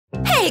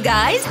Hey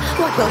guys,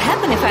 what will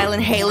happen if I'll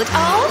inhale it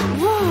all?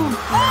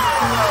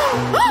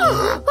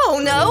 Oh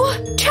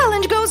no!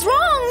 Challenge goes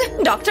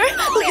wrong! Doctor,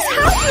 please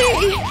help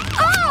me!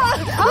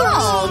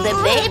 Oh, the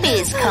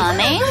baby's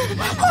coming.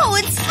 Oh,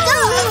 it's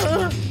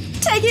stuck.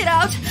 Take it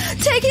out!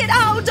 Take it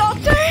out,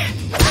 doctor!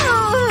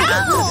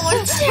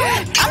 Ouch!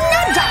 I'm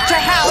not Dr.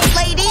 House,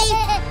 lady.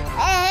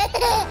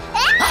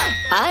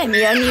 I'm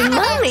your new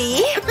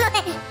mommy!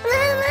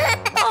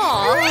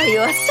 Oh,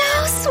 you're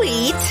so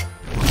sweet!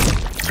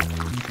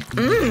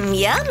 Mmm,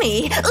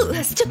 yummy!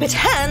 Ooh, stupid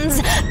hands!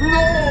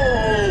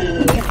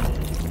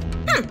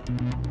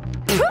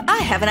 I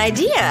have an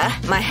idea!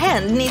 My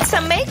hand needs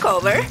some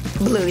makeover!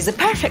 Blue is a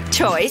perfect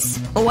choice!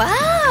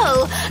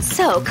 Wow!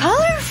 So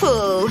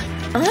colorful!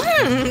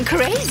 Mmm,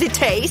 crazy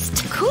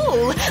taste!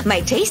 Cool!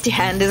 My tasty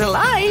hand is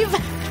alive!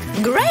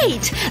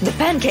 Great! The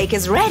pancake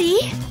is ready!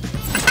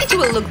 It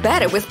will look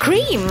better with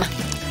cream!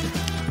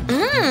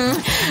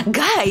 Mmm!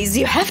 Guys,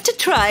 you have to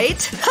try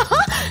it!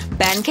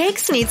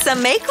 Pancakes need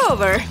some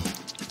makeover!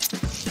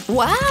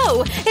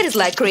 Wow! It is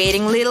like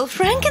creating little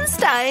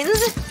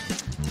Frankensteins!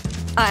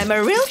 I'm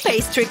a real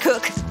pastry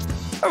cook!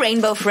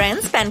 Rainbow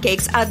Friends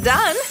pancakes are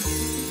done!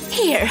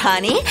 Here,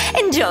 honey,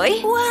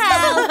 enjoy!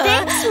 Wow,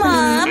 thanks,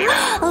 Mom!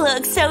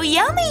 Looks so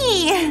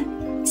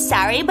yummy!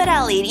 Sorry, but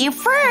I'll eat you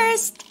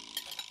first!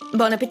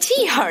 Bon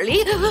appetit,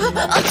 Harley!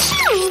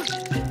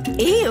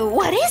 Ew,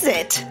 what is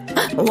it?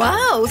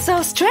 Wow,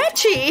 so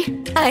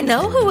stretchy! I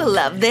know who will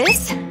love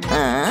this!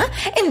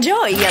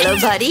 Enjoy, yellow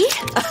buddy!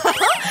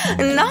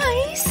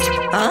 Nice!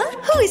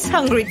 Who is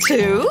hungry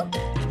too?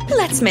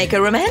 Let's make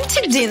a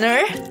romantic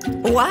dinner!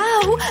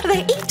 Wow,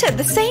 they eat at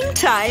the same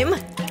time!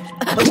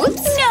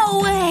 Whoops! No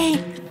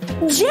way!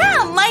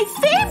 Jam, my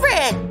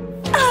favorite!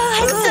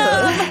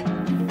 Awesome!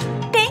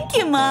 Thank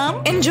you,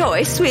 Mom!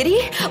 Enjoy,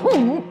 sweetie!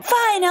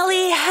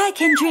 Finally, I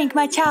can drink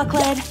my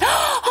chocolate!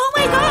 Oh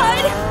my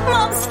god!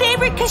 Mom's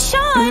favorite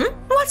cushion!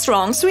 What's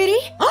wrong,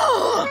 sweetie?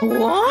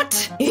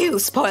 What? You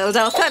spoiled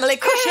our family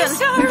cushion!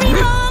 Sorry,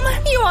 Mom!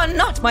 You are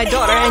not my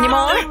daughter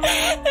anymore!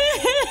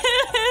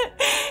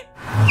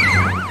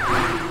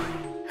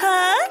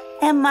 Huh?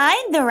 Am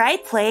I in the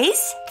right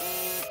place?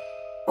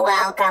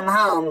 Welcome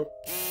home.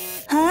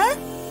 Huh?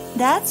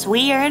 That's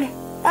weird.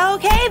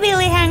 Okay,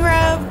 Billy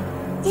Hangrove.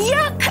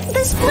 Yuck!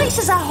 This place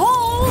is a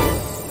hole!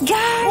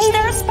 Gosh,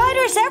 there are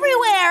spiders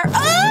everywhere!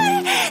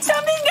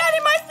 Something got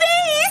in my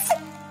face!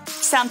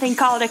 Something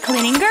called a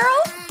cleaning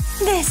girl?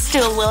 This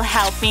stool will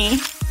help me.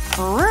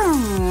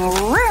 Vroom,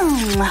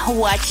 vroom.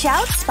 Watch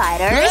out,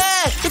 spiders!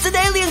 It's an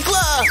alien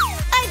claw!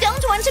 I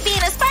don't want to be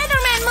in a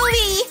Spider-Man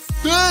movie!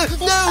 No,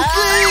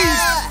 please!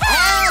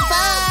 Help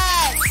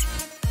us!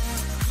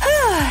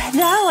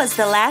 That was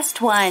the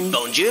last one.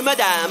 Bonjour,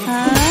 madame.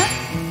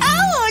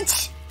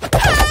 Ouch!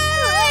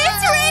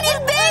 It's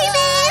raining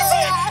babies!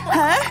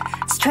 Huh?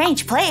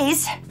 Strange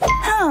place.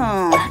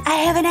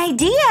 I have an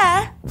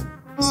idea.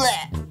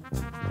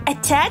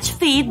 Attach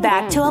feet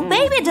back to a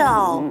baby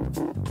doll.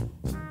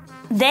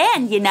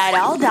 Then unite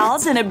all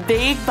dolls in a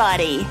big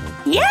body.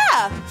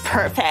 Yeah,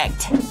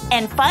 perfect.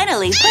 And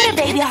finally, put a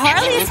baby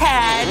Harley's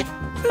head.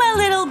 My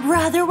little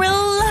brother will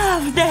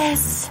love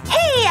this.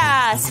 Hey,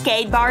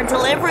 skateboard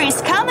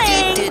delivery's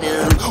coming.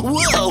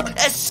 Whoa,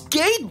 a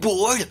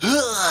skateboard?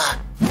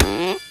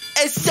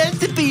 A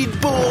centipede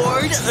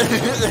board?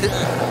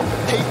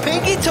 Hey,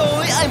 Pinky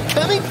Toy, I'm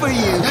coming for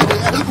you.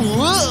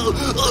 Whoa,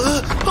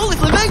 holy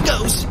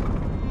flamingos.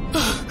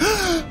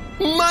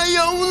 My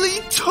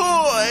only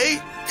toy.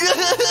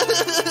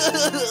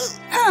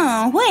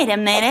 Wait a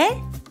minute.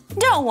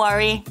 Don't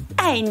worry.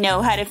 I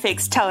know how to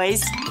fix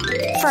toys.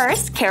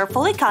 First,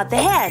 carefully cut the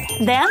head.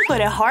 Then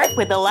put a heart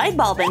with a light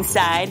bulb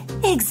inside.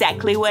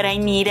 Exactly what I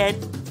needed.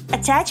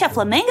 Attach a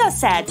flamingo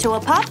set to a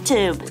pop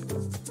tube.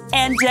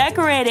 And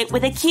decorate it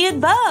with a cute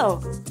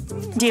bow.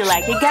 Do you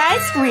like it,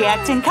 guys?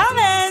 React in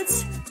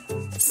comments.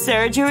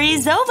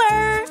 Surgery's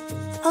over.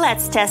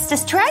 Let's test a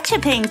stretchy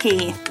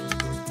pinky.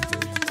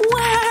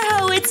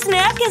 Wow, its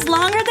neck is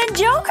longer than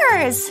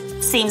Joker's.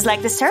 Seems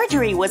like the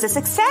surgery was a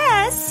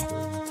success.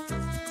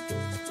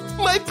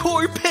 My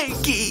poor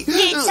Pinky!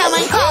 Did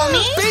someone call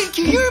me?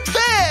 Pinky, you're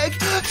back!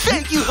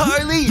 Thank you,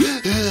 Harley!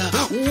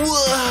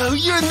 Whoa,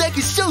 your neck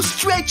is so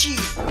stretchy!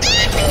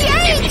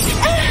 Yikes!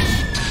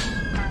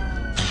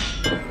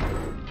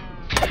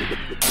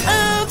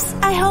 Oops,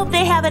 I hope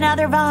they have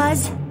another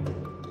vase.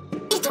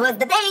 It was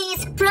the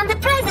vase from the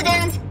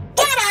president.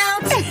 Get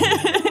out!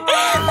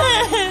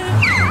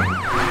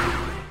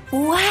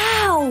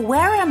 Wow,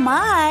 where am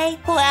I?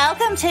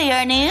 Welcome to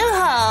your new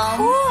home.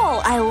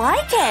 Cool, I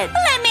like it.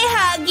 Let me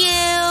hug you.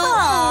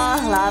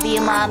 Aw, love you,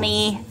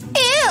 Mommy.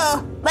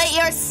 Ew, but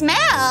your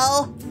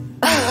smell.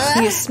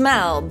 You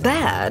smell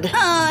bad.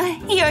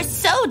 You're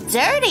so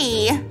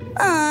dirty.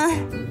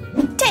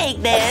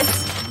 Take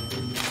this.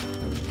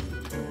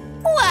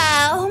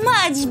 Wow,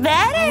 much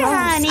better,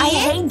 honey. I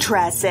hate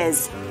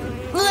dresses.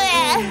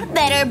 Blech,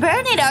 better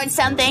burn it or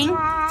something.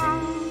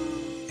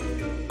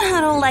 I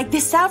don't like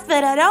this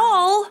outfit at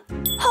all.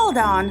 Hold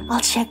on,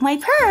 I'll check my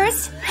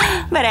purse.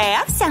 But I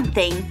have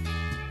something.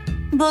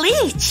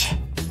 Bleach.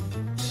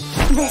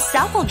 This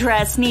apple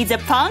dress needs a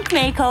punk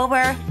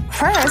makeover.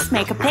 First,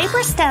 make a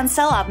paper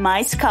stencil of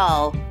my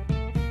skull.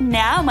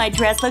 Now my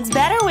dress looks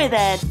better with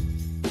it.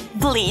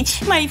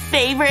 Bleach, my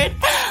favorite.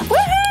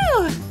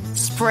 Woohoo!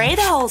 Spray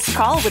the whole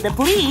skull with the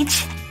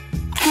bleach.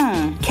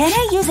 Can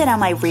I use it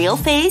on my real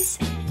face?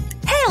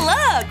 Hey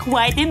look!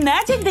 White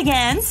imagined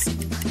against!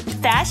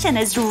 Fashion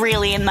is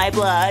really in my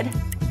blood.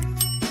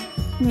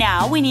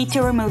 Now we need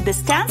to remove the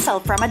stencil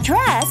from a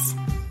dress.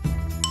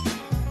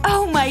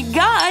 Oh my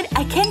god!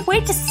 I can't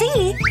wait to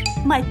see!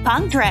 My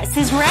punk dress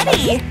is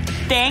ready!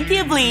 Thank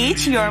you,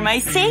 Bleach! You're my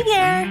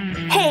savior!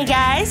 Hey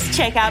guys!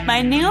 Check out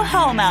my new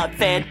home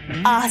outfit!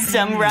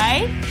 Awesome,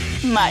 right?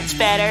 Much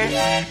better.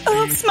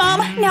 Oops,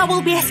 Mom! Now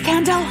will be a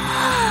scandal!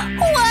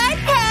 What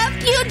have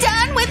you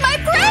done with my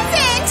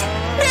present?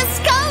 The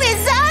skull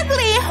is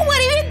ugly! What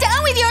have you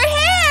done with your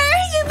hair?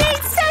 You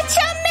made such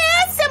a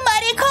mess!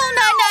 Somebody call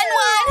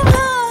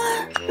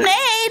 911!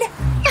 Maid!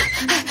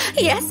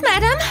 Yes,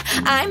 madam.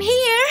 I'm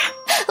here.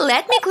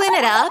 Let me clean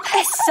it up.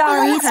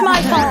 Sorry, it's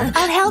my fault.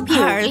 I'll help you.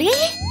 Harley?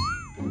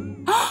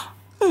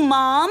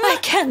 Mom? I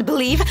can't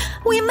believe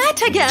we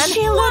met again.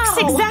 She looks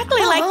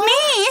exactly like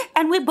me!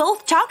 And we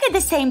both talk at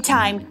the same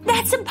time.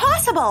 That's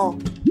impossible.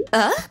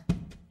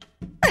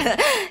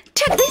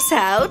 Check this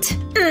out.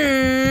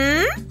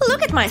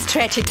 Look at my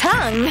stretchy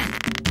tongue.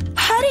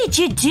 How did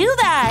you do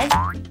that?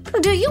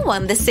 Do you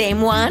want the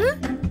same one?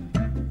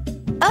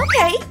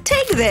 Okay,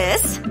 take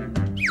this.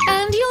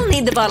 And you'll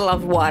need the bottle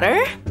of water.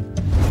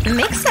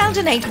 Mix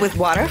alginate with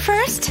water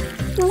first.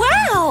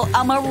 Wow,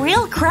 I'm a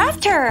real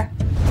crafter.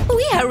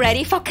 We are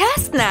ready for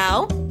cast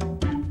now.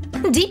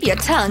 Dip your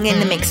tongue in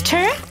the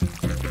mixture.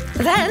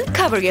 Then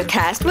cover your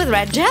cast with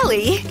red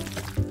jelly.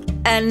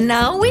 And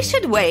now we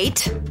should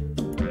wait.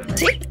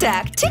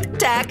 Tick-tack,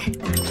 tick-tack.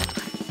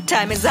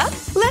 Time is up.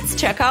 Let's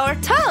check our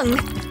tongue.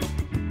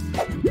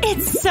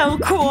 It's so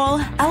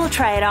cool. I will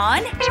try it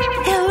on.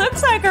 It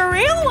looks like a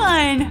real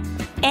one.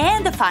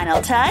 And the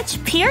final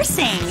touch,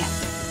 piercing.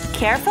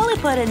 Carefully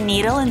put a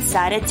needle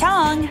inside a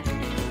tongue.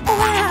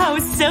 Wow,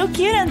 so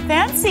cute and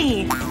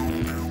fancy.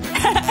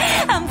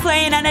 I'm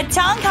playing on a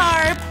tongue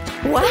harp.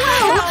 Wow,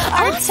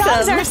 our awesome.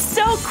 tongues are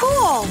so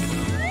cool.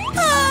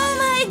 Oh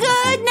my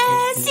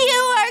goodness!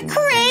 You are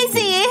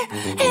crazy!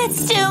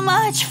 It's too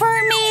much for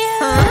me!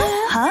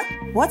 Huh?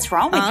 What's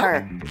wrong with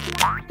her?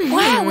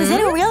 Wow, is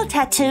it a real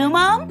tattoo,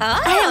 Mom?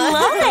 I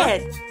love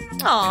it!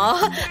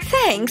 Aw,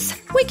 thanks.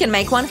 We can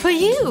make one for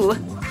you.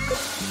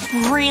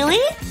 Really?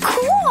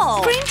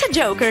 Cool! Print a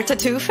Joker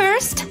tattoo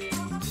first.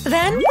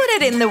 Then put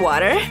it in the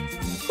water.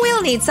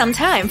 We'll need some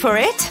time for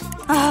it.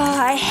 Oh,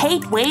 I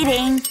hate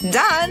waiting.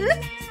 Done!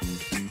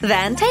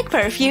 Then take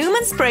perfume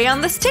and spray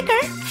on the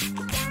sticker.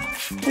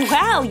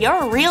 Wow,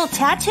 you're a real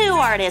tattoo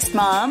artist,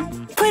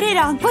 Mom. Put it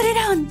on, put it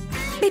on.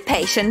 Be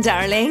patient,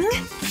 darling.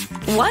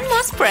 One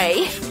more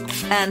spray.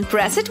 And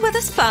press it with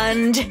a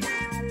sponge.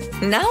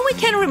 Now we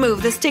can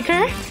remove the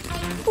sticker.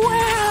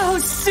 Wow,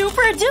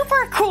 super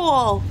duper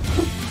cool.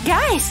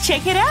 Guys,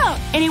 check it out.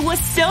 And it was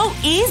so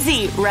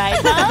easy,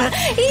 right, Mom?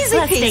 Easy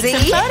Let's peasy. take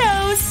some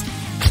photos.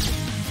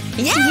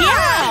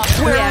 Yeah!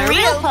 We're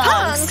real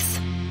punks.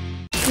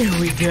 Here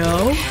we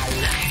go.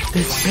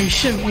 This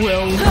patient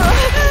will...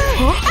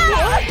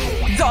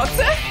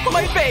 Doctor,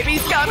 my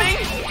baby's coming.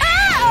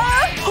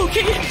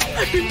 Okay,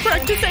 I've been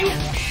practicing.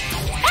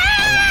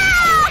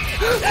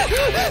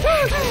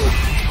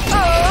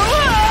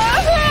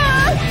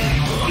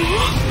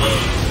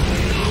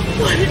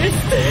 What is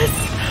this?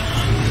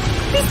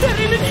 Is that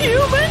even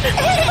human?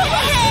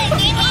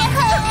 Give me a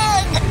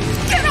hug!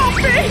 Get off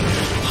me!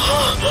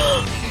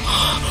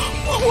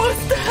 What was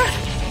that?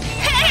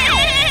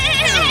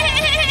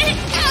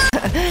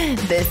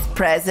 This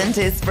present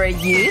is for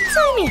you,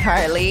 Tiny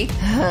Harley. Yum,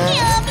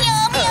 yum,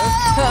 yum!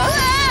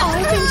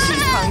 I think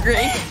she's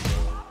hungry.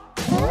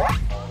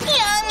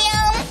 Yum,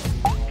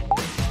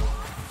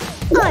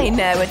 yum! I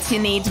know what you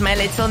need, my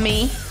little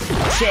me.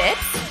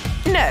 Chips?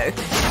 No.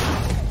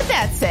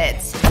 That's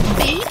it.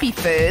 Baby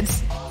food.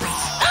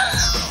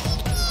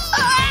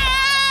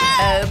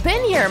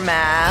 Open your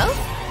mouth.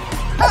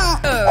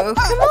 Oh,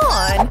 come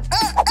on.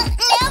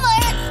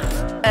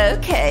 Never!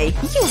 Okay,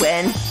 you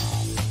win.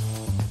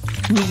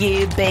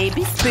 You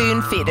baby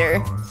spoon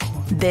feeder.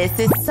 This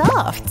is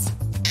soft.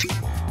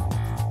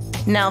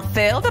 Now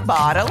fill the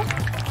bottle.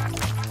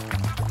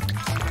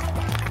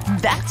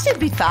 That should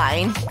be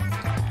fine.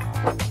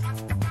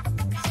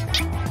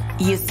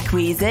 You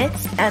squeeze it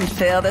and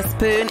fill the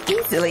spoon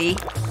easily.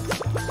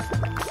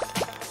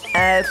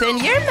 Open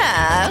your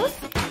mouth.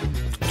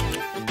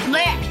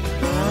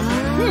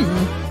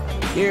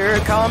 Here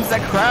comes the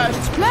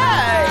crushed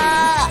plate.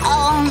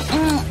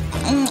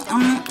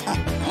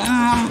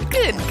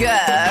 Good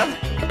girl.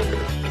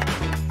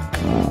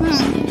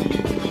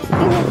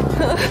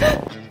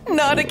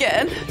 Not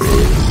again.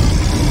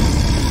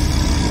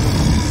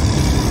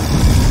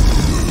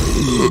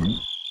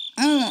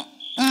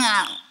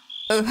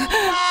 I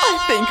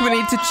think we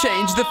need to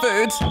change the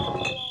food.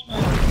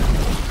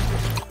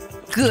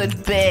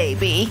 Good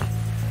baby.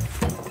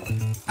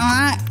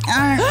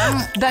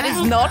 That is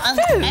not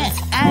food.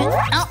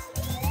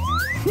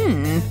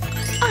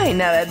 I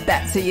know a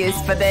better use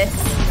for this.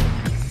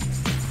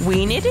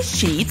 We need a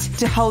sheet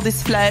to hold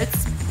these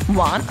floats,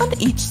 one on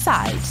each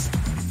side.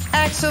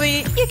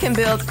 Actually, you can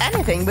build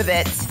anything with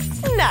it.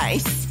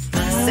 Nice.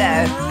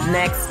 So,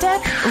 next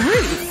step,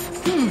 roof.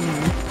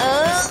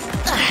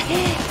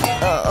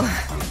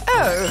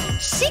 Oh,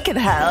 she can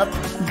help.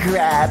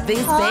 Grab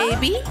this,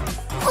 baby.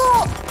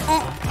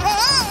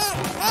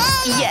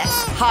 Yes,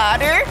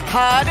 harder,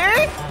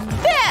 harder.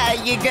 There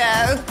you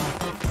go.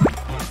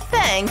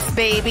 Thanks,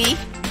 baby.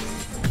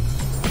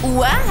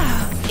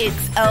 Wow,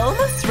 it's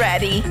almost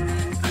ready.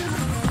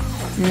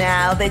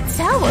 Now the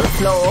towel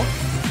floor.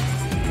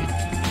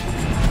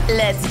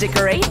 Let's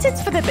decorate it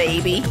for the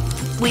baby.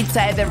 We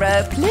tie the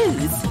rope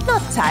loose,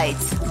 not tight.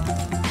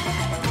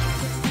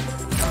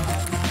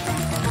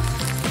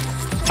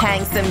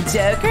 Hang some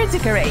Joker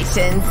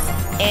decorations.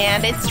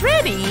 And it's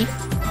ready.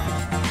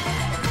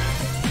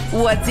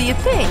 What do you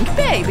think,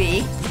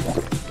 baby?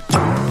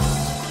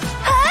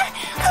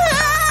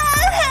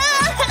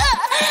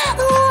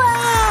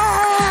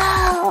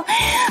 Wow!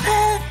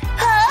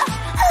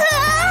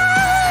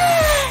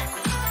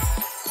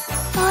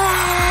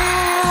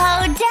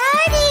 Wow,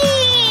 Daddy!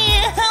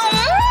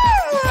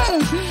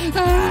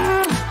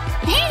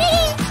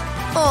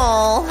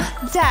 Oh,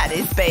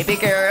 Daddy's baby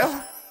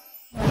girl.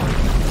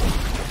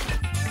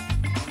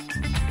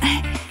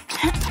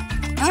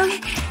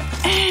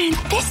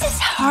 This is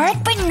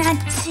hard, but not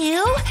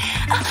too.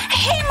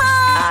 Hey,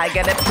 Mom! I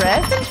got a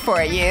present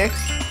for you.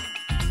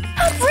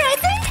 A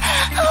present?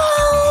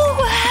 Oh,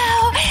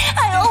 wow!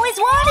 I always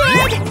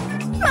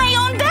wanted my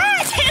own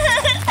bat!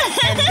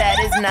 And that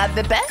is not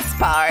the best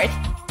part.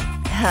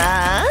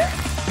 Huh?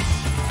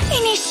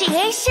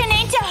 Initiation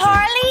into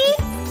Harley?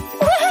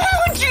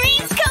 Wow!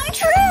 Dreams come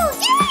true!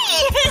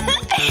 Yay!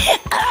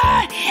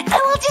 I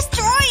will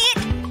destroy it!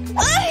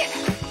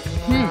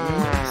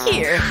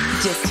 Here,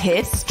 just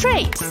hit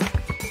straight.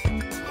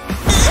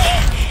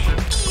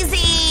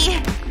 Easy!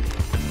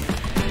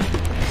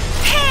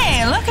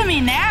 Hey, look at me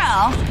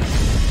now.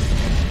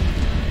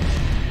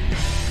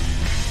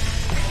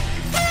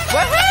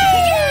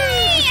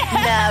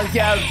 Now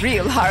you're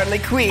real Harley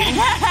Quinn.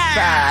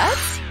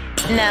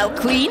 But now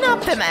clean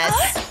up the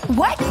mess.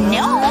 What?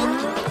 No!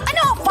 I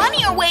know a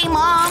funnier way,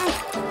 Mom!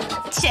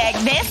 Check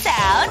this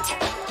out.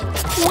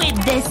 With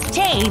this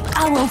tape,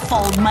 I will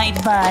fold my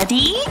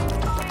body,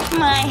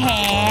 my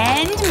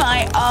hand,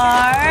 my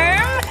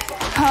arm.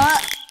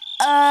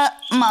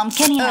 Mom,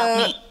 can you help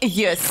me?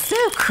 You're so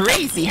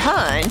crazy,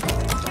 hon.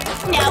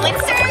 Now in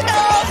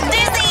circles,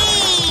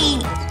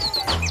 dizzy!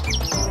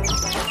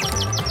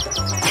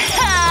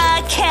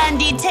 Ha!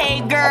 Candy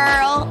tape,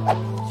 girl.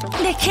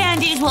 The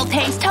candies will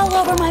taste all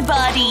over my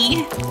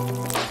body.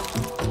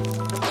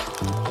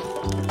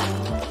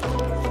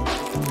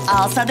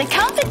 Also the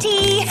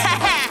confetti.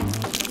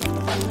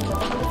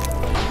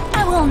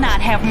 I will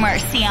not have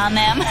mercy on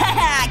them.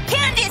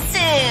 Candy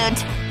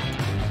suit.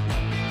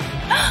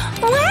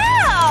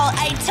 Wow!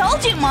 I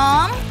told you,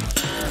 Mom.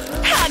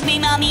 Hug me,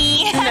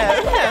 Mommy.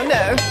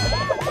 No.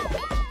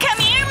 Come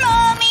here,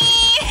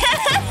 Mommy.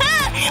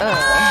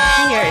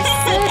 You're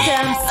so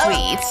damn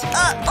sweet.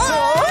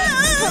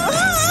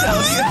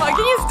 Told you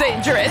hugging is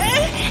dangerous.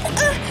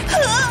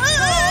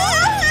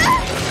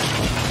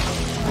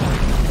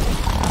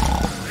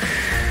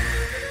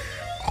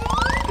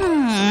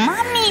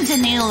 Mom needs a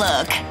new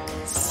look.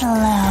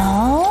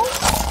 Slow.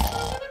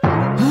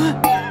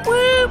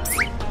 Whoops!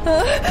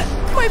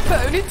 My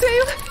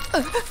ponytail?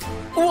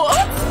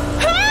 What?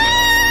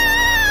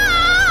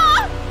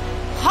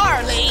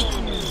 Harley.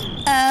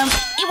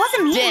 It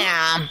wasn't me.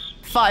 Damn!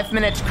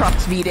 5-minute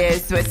cropped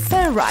videos were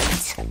so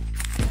right.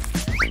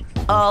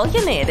 All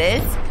you need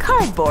is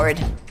cardboard.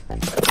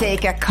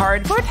 Take a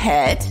cardboard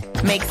head,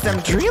 make some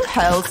drill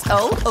holes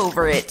all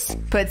over it.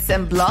 Put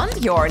some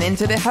blonde yarn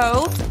into the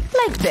holes,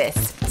 like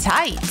this,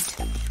 tight.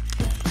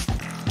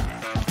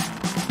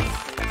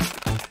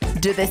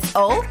 Do this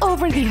all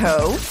over the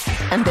hole,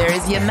 and there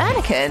is your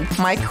mannequin,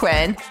 my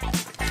queen.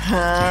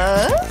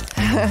 Huh?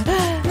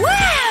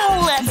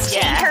 Wow! Let's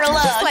change her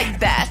look. Just like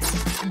that.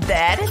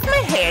 That is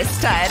my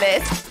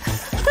hairstylist.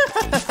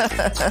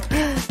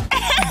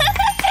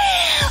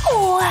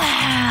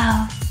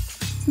 Wow!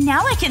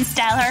 Now I can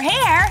style her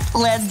hair.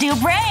 Let's do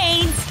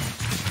braids.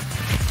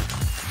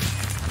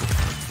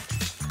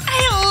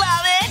 I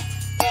love it.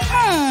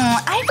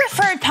 I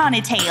preferred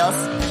ponytails.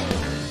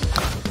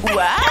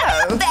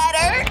 Wow!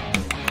 Better.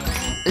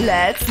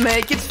 Let's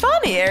make it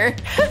funnier.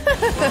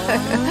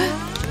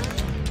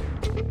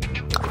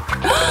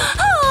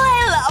 Oh,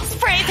 I love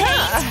spray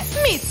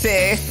paint. Me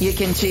too. You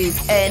can choose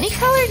any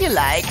color you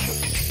like.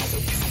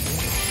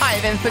 I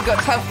even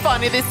forgot how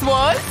funny this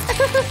was.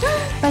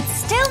 But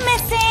still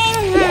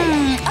missing…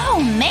 Oh,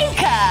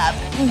 makeup!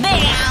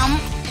 Bam!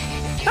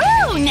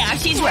 Oh, now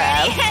she's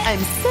Well, ready.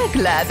 I'm so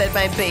glad that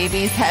my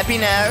baby is happy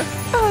now.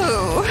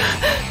 Oh,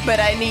 but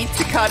I need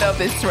to cut off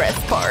this dress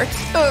part.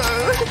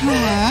 Oh,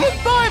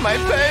 goodbye, my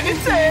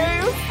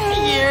ponytail.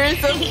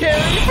 Years of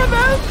caring for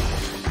them.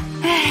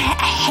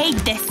 I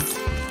hate this.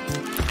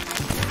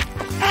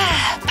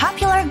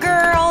 Popular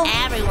girl.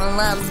 Everyone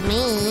loves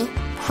me.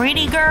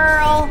 Pretty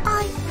girl.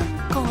 I'm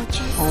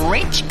gorgeous.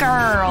 Rich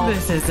girl.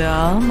 This is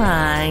all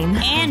mine.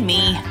 And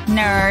me,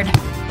 nerd.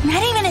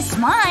 Not even a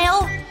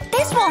smile.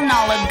 This will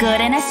not look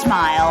good in a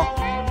smile.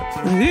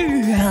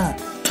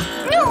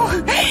 No,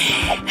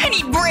 I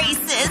need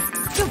braces.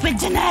 Stupid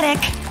genetic.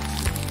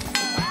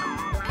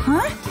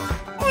 Huh?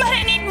 But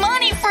I need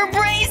money for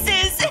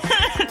braces.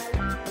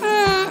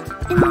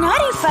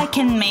 Not if I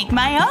can make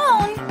my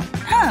own.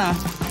 Huh.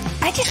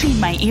 I just need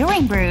my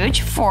earring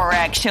brooch. 4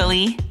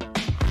 actually.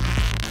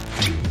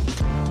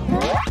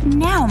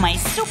 Now my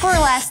super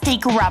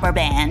elastic rubber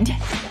band.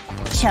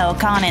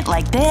 Choke on it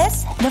like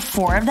this, the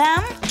 4 of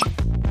them.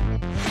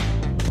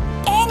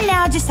 And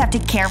now just have to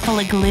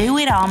carefully glue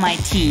it on my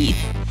teeth.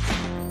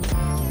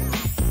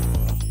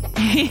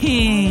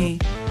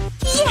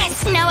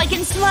 Yes, now I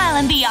can smile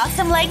and be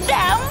awesome like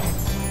them.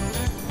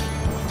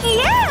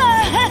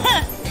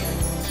 Yeah!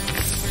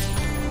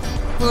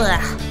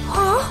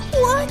 Huh?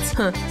 What?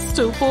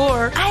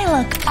 Stupor. I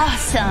look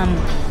awesome.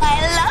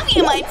 I love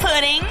you, my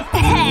pudding.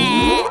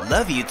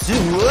 Love you too.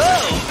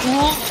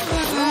 Whoa!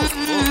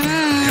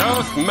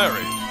 Just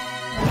married.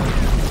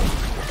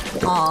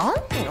 Aw.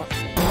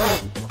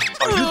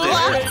 Are you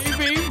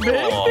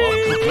there?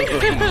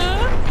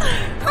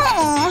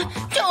 Oh,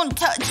 don't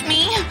touch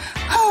me.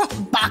 Oh,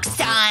 box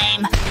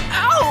time.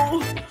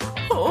 Ow!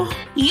 Oh.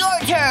 Your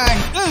turn.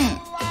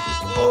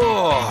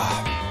 Oh.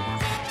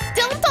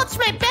 Don't touch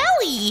my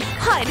belly.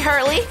 Hide,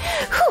 Harley.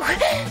 Whew.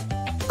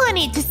 I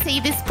need to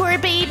save this poor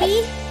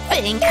baby.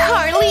 Think,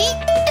 Harley.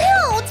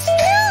 Ouch!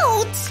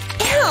 Ouch!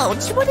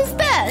 Ouch, what is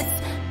this?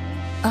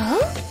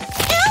 Oh?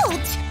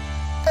 Ouch!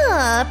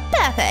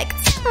 Perfect.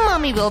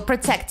 Mommy will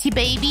protect you,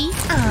 baby.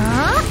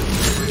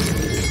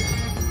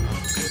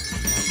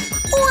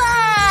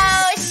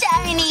 Wow,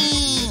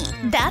 shiny.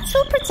 That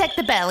will protect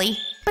the belly.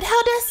 But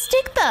how do I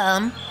stick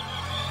them?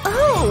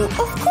 Oh, of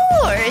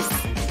course.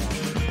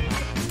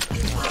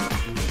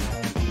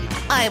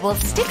 I will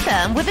stick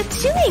them with a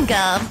chewing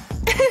gum.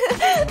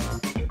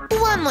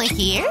 One more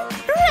here.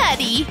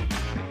 Ready.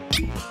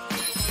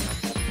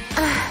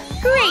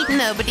 Great,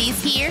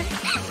 nobody's here.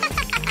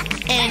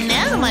 And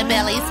now my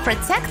belly is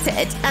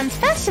protected and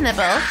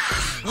fashionable.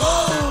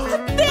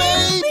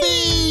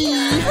 Baby!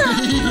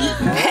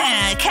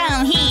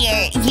 Come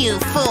here, you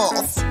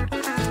fools.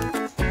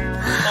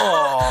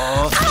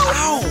 Oh.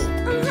 Ow!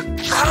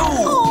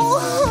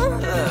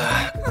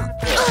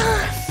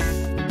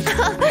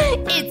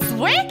 It's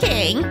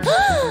working!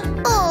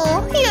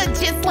 Oh, you're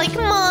just like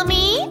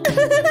Mommy!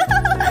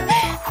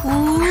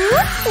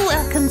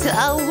 Welcome to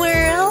our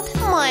world,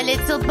 my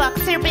little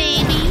boxer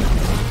baby!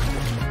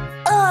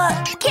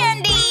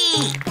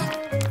 Candy!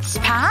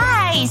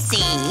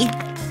 Spicy!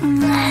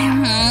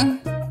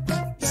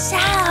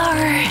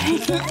 Sour!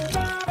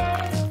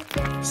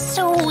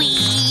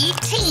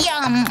 Sweet!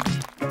 Yum!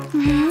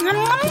 Yum,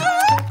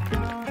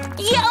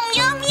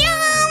 yum,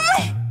 yum!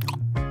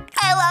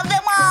 I love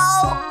them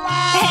all!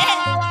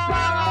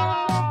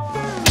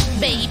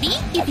 Baby,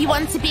 if you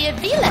want to be a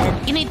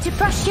villain, you need to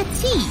brush your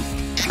teeth.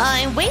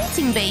 I'm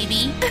waiting,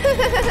 baby.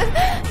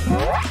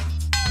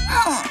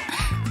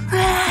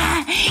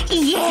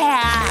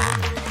 Yeah!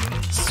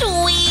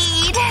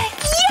 Sweet!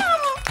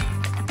 Yum!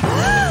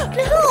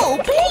 No,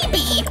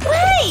 baby,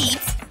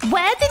 wait!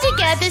 Where did you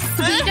get this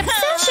sweet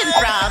obsession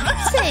from?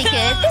 Take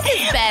it, this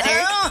is better.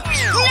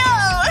 No!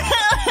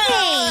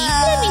 Hey,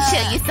 let me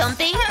show you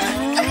something.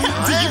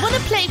 Do you want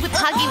to play with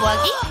Huggy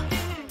Wuggy?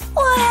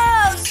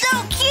 Wow,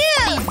 so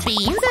cute! These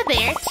beans are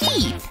their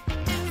teeth.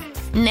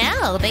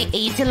 Now they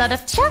ate a lot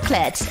of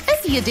chocolate,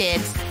 as you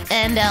did,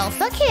 and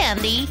also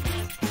candy.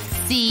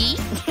 See?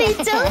 They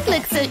don't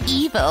look so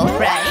evil,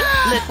 right?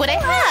 Look what I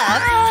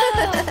have!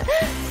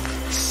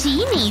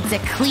 She needs a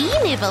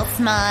clean evil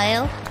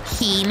smile.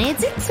 He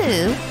needs it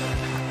too.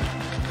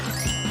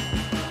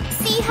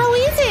 See how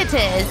easy it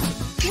is?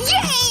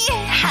 Yay!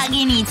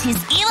 Huggy needs his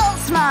evil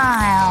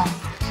smile.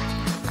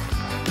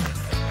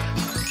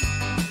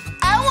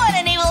 I want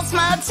an evil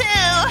smile too.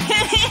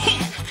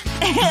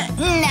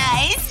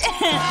 Nice.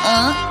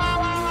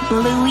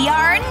 Blue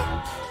yarn.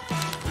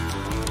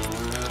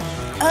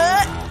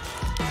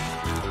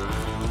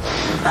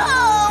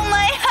 Oh,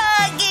 my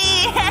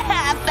Huggy!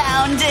 I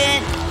found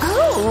it.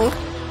 Oh!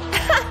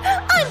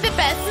 I'm the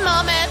best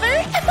mom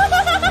ever!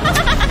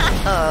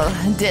 Oh,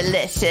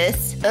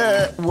 delicious.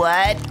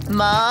 What?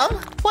 Mom?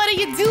 What are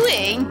you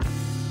doing?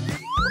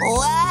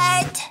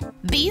 What?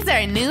 These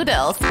are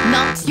noodles,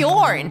 not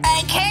yarn.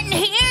 I can't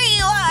hear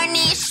you,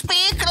 honey.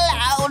 Speak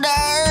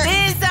louder.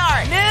 These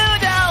are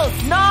noodles,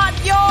 not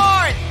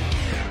yarn!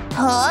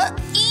 Huh?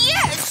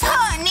 Yes,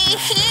 honey.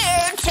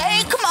 Here,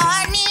 take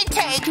money.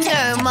 Take.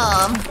 No,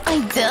 Mom. I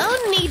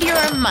don't need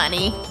your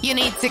money. You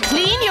need to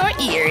clean your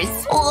ears.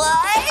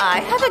 What? I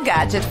have a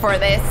gadget for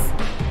this.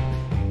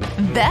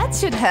 That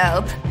should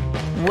help.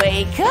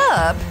 Wake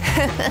up!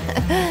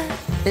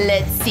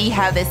 Let's see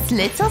how this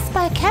little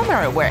spy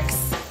camera works.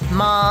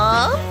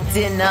 Mom,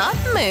 do not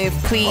move,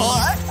 please.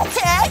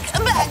 Take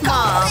back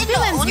Mom, off.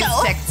 villains you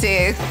stick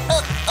to.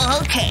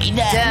 Okay,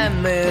 then.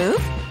 Don't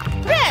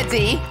move.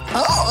 Ready.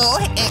 Oh,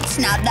 it's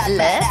not that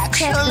bad, Let's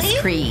check the actually.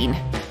 screen.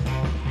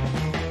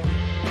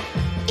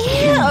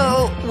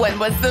 Ew! When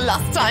was the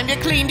last time you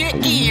cleaned your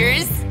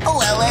ears?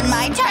 Well, in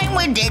my time,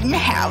 we didn't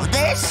have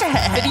this.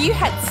 But you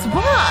had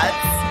swabs.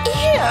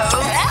 Ew!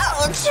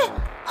 Ouch!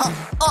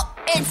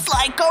 It's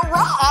like a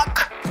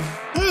rock.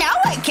 Now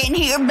I can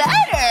hear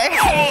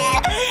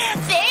better.